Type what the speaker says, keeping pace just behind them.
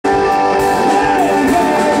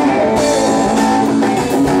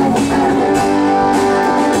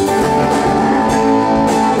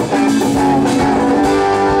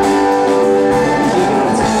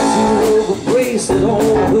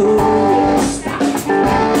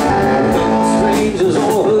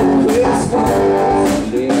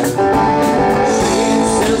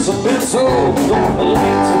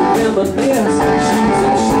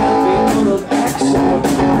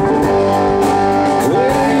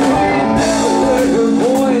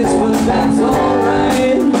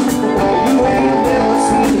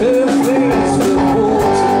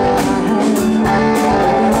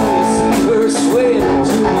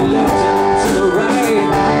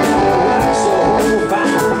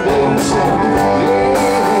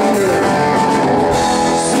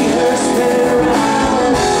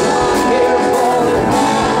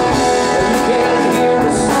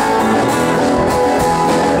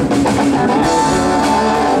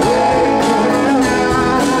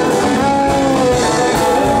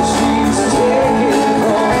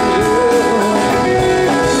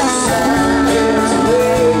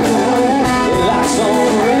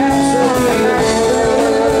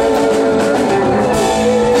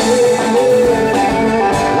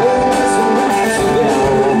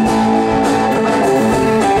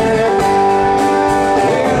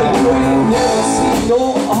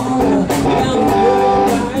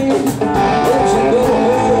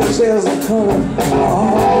is the color of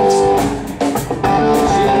hearts.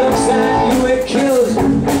 She looks at you and kills you.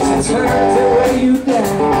 She turns the way you die.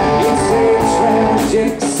 It's a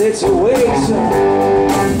tragic situation.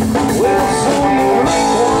 Well, so you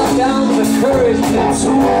drink one down the courage into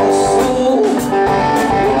the soul.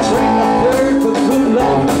 You drink a third for good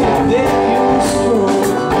luck and then you stroll.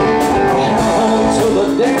 Head home to the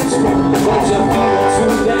dance room, but you feel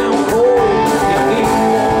too down cold. You need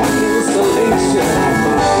more insulation.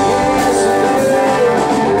 Yes,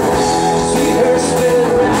 see her spin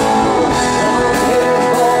around, long hair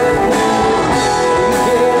falling down. You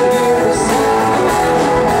can't hear the sound.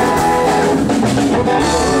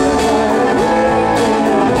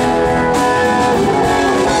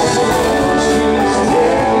 She's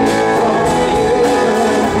taking from you.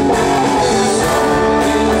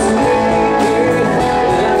 Something's naked,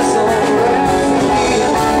 that's all right for me.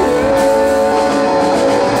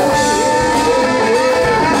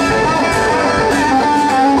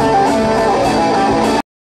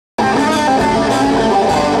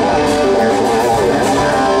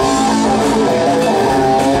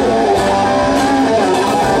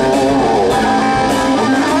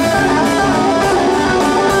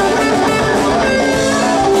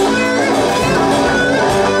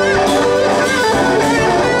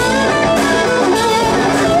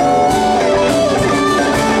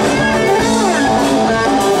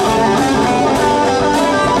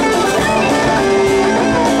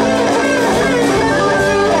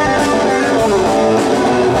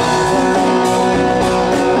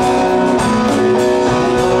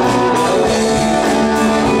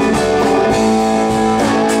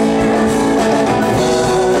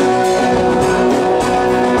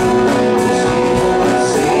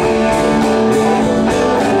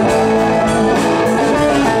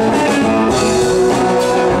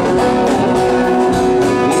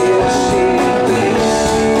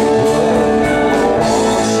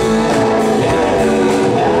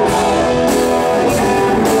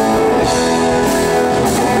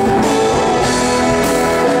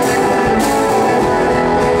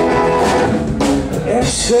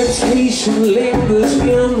 Expectation lingers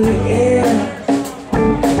in the air.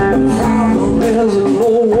 The problem is that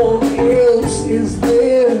no one else is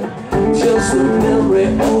there. Just the memory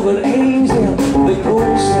of an angel, the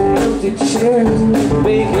ghosts of empty chairs,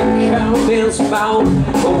 making countenance bound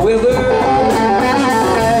for wither.